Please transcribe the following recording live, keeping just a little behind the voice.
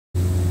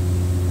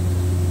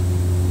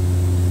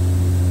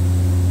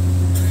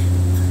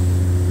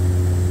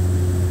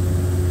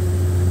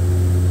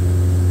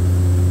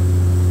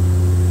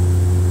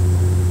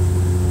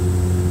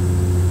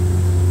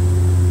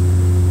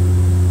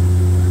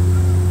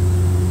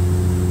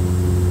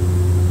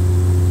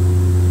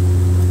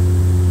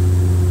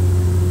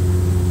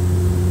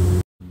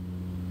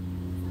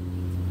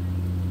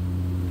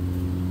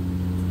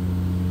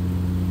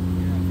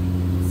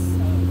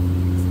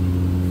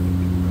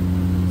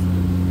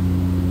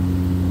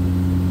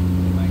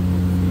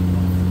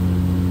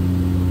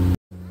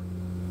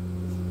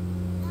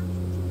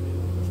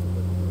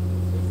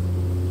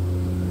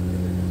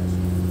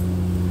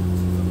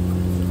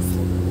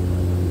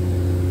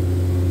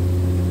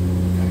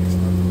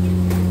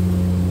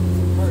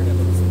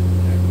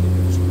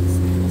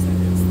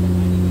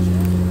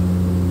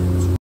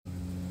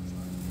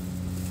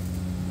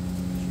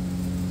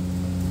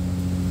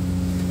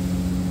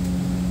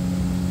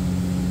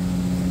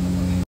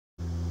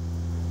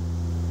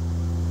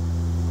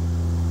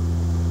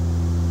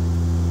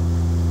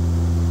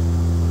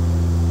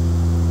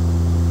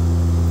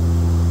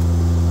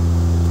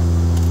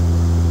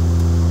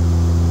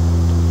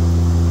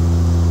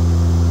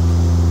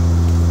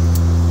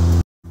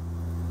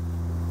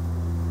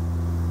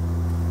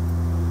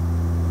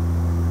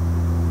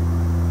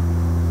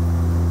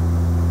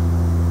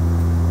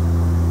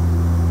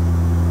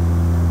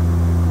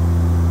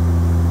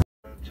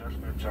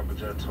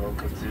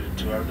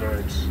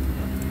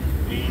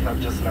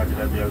landing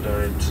at the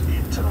Eldoret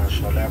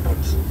International Airport.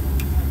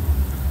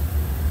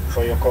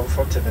 For your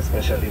comfort and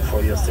especially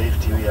for your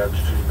safety, we have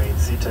to remain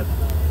seated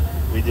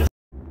with your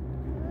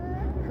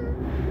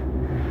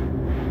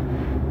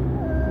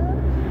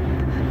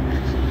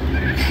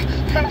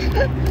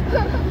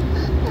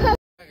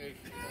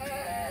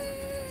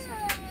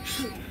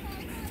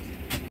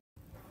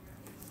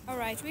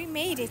Alright, we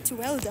made it to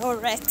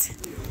Eldoret.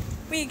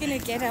 We're gonna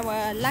get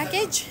our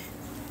luggage.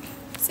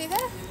 See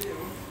that?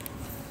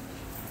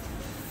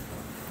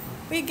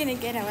 We're gonna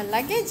get our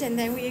luggage and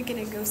then we're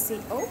gonna go see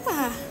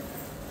Opa.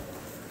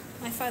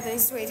 My father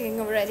is waiting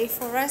already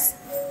for us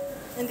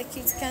and the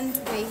kids can't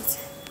wait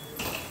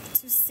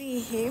to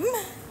see him.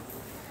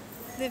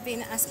 They've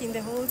been asking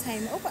the whole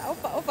time, Opa,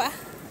 Opa, Opa.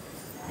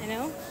 You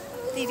know,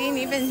 they didn't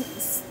even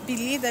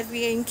believe that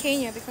we are in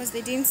Kenya because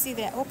they didn't see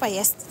their Opa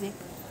yesterday.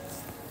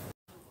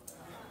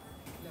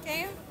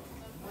 Okay,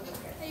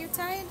 are you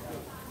tired?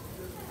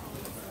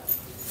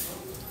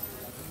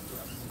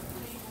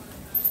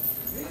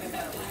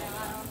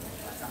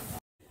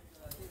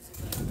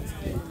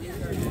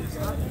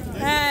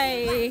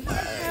 Hi,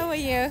 how are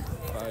you?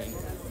 Fine.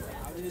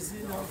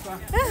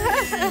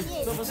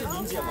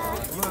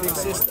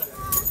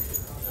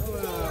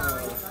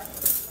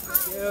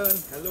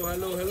 Hello,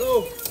 hello,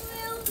 hello.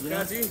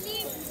 Kati?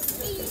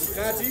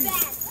 Kati?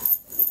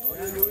 What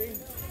are you doing?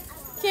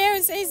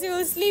 Karen says you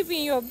will sleep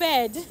in your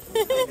bed.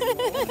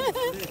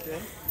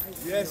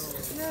 Yes.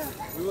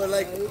 We were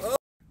like, oh.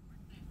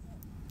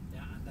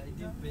 Yeah, and I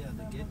didn't pay at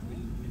the gate.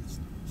 We'll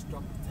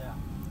stop there.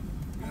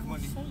 You have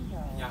money?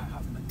 Yeah, I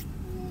have money.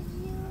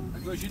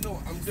 Because you know,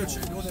 I'm Dutch,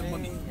 I don't have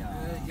money.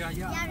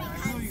 Yeah. I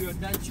know you're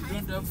Dutch, you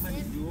don't have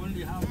money, you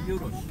only have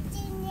euros.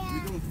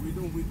 We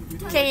don't.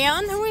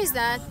 Kayon, who is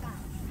that?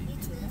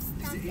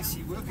 Is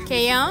he working?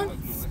 Kayon?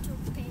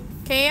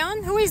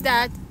 Kayon, who is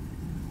that?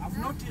 I've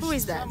noticed Who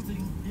is that?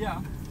 something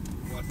here.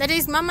 That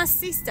is Mama's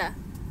sister.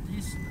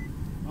 This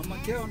Mama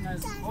Keon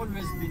has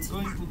always been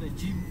going to the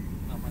gym,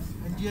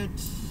 and yet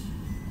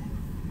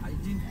I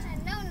didn't.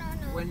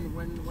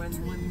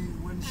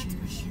 When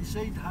she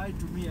said hi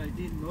to me, I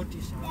didn't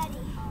notice her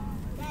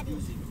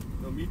using.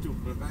 No, me too,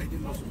 but I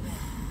didn't know.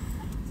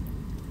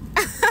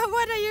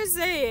 What are you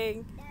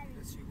saying?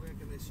 Let's see, where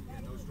can I see?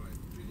 Yeah, those right.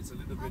 It's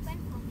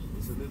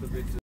a little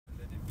bit.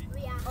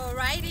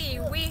 Alrighty,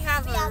 we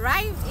have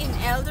arrived in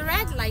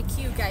Eldoret like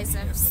you guys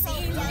have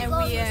seen, and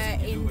we are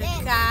in the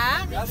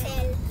car.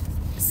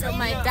 So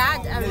my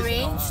dad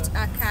arranged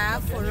a car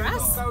for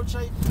us,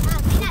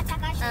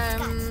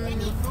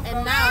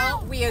 and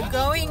now we are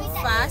going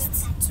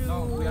fast to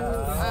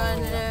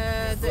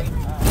the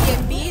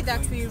B&B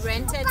that we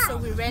rented. So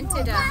we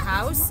rented a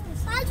house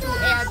to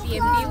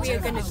Airbnb. We are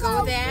going to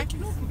go there.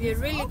 We are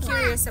really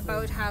curious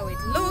about how it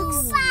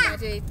looks,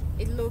 but it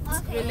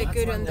looks really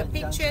good on the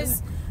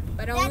pictures.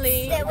 But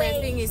only the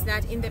thing is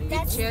that in the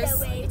pictures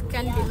it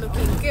can be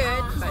looking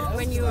good, but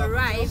when you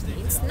arrive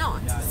it's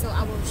not. So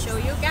I will show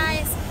you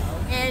guys.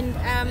 And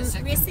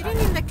we're sitting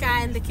in the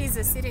car and the kids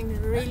are sitting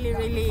really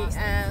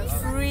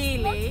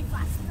freely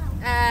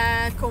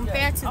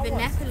compared to the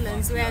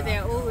Netherlands, where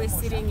they're always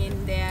sitting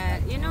in their,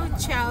 you know,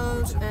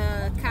 child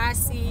car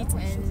seat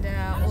and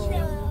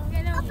all,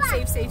 you know,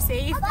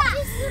 safe.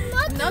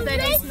 Not that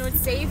it's not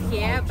safe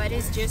here, but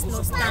it's just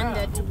not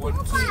standard to put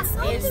kids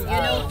in, you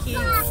know,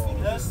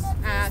 kids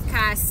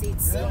car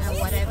seats and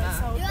whatever.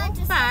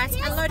 But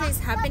a lot is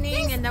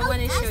happening and I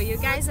want to show you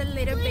guys a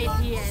little bit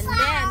here and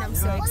there, and I'm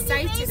so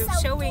excited of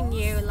showing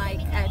you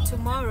like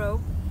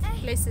tomorrow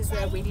places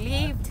where we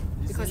lived,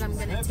 because I'm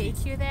gonna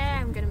take you there.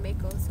 I'm gonna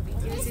make also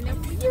videos in it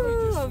for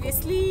you,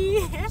 obviously.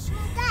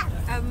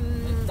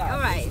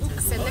 Alright,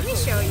 so let me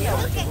show you.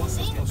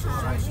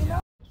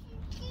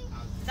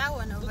 That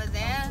one over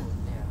there,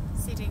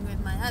 sitting with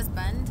my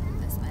husband.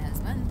 That's my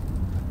husband.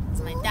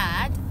 It's my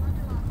dad.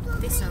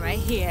 This one right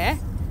here.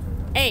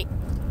 Hey,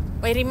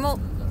 wait, remote.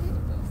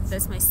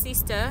 That's my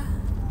sister.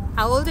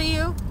 How old are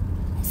you?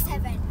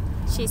 7.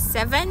 She's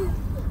 7.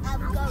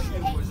 I'm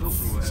going 8.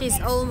 She's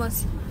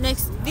almost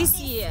this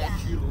year.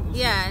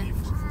 Yeah,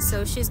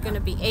 so she's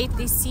gonna be 8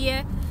 this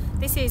year.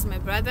 This is my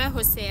brother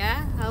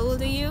Hosea. How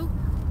old are you?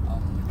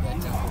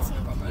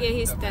 Yeah,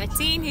 he's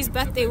 13. His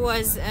birthday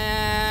was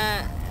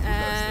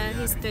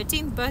his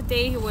 13th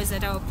birthday. He was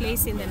at our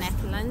place in the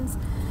Netherlands.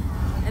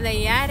 And then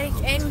Yarik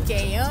and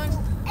Gayon.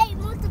 Hey,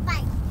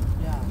 motorbike.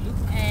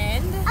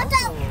 And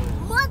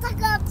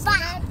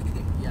Motorbike.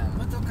 Yeah,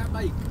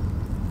 motorbike.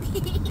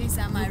 these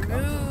are my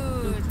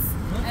roots.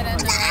 I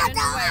don't know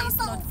why it's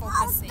not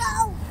focusing.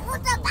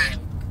 Motorbike.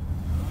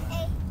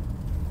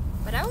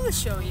 But I will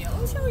show you.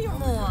 I'll show you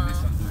more.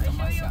 I'll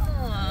show you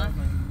more.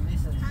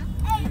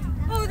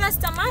 Oh, that's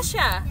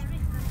Tamasha.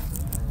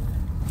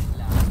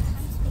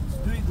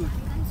 Doing good.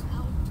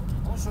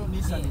 Also,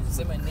 Nissan is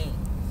my name.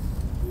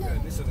 Yeah,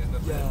 listen in the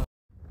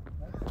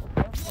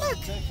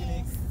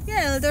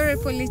Yeah,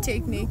 Eldoret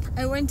Polytechnic.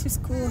 I went to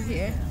school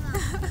here.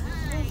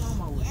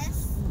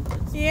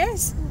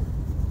 Yes.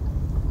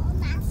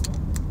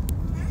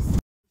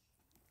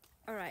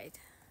 All right.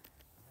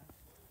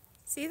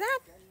 See that?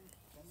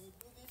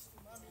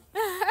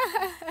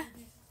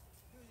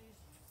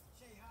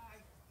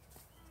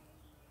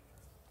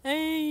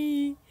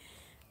 Hey.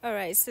 All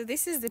right, so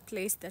this is the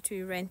place that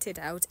we rented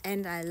out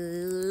and I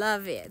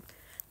love it.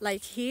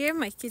 Like here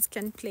my kids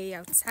can play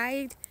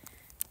outside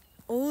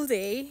all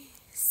day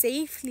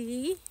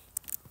safely.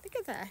 Look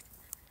at that.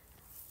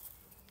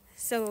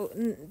 So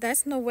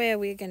that's not where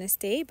we're gonna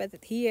stay, but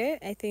here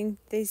I think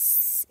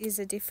this is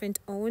a different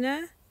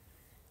owner,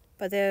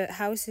 but the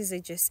houses are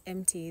just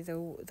empty.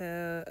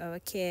 The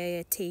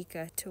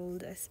caretaker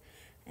told us.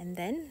 And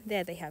then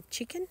there they have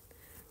chicken.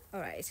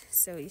 All right,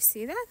 so you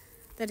see that?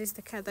 That is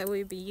the car that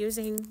we'll be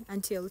using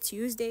until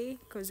Tuesday,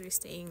 because we're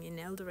staying in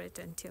Eldoret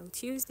until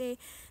Tuesday.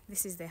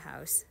 This is the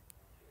house.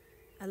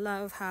 I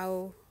love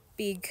how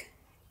big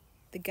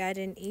the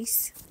garden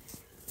is.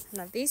 I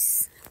love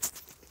this.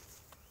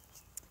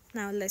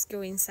 Now let's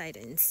go inside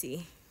and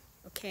see.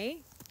 Okay?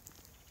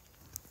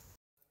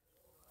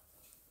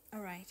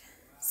 All right.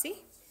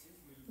 See?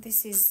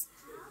 This is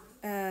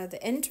the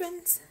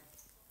entrance.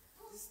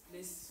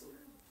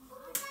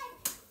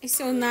 It's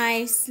so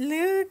nice.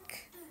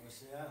 Look.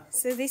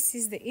 So this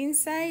is the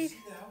inside.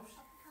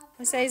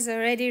 Osa is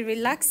already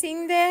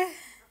relaxing there.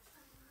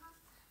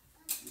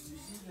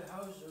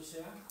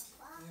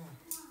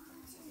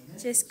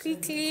 Just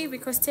quickly,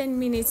 because 10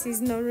 minutes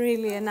is not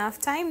really enough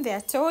time. There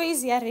are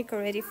toys. Yarek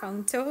already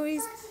found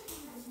toys.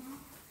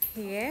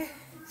 Here.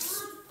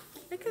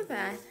 Look at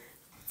that.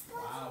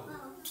 Wow.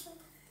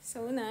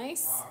 So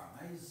nice. Wow,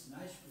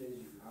 nice place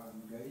you have,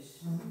 you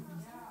guys.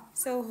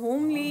 So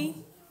homely.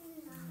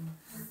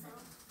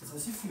 It's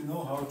as if you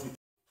know how to.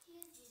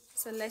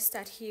 So let's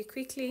start here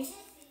quickly.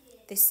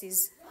 This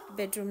is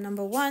bedroom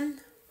number 1.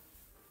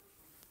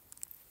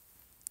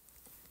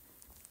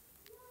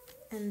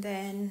 And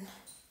then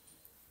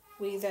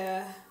with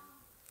a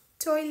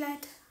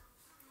toilet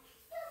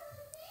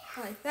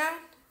like that.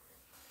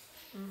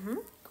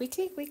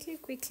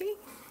 Quickly.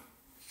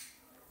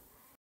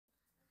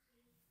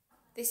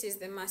 This is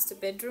the master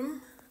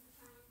bedroom.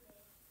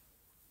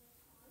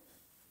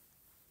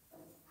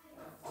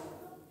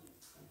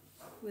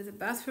 With a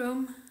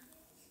bathroom,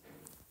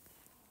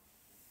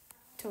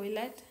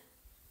 toilet.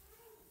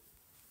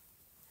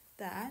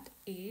 That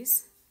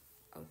is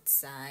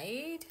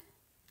outside.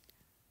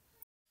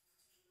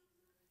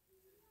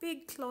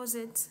 Big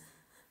closet.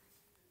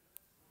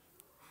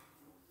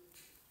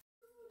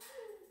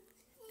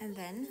 And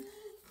then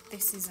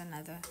this is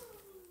another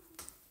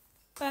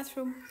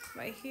bathroom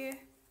right here.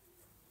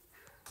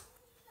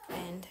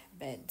 And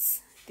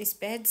beds. These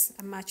beds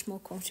are much more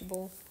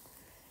comfortable.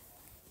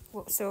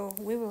 So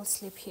we will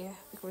sleep here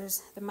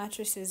because the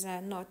mattresses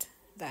are not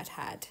that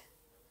hard.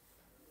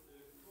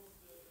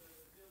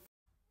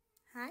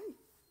 Hi.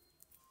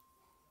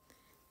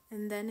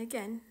 And then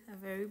again, a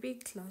very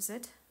big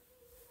closet.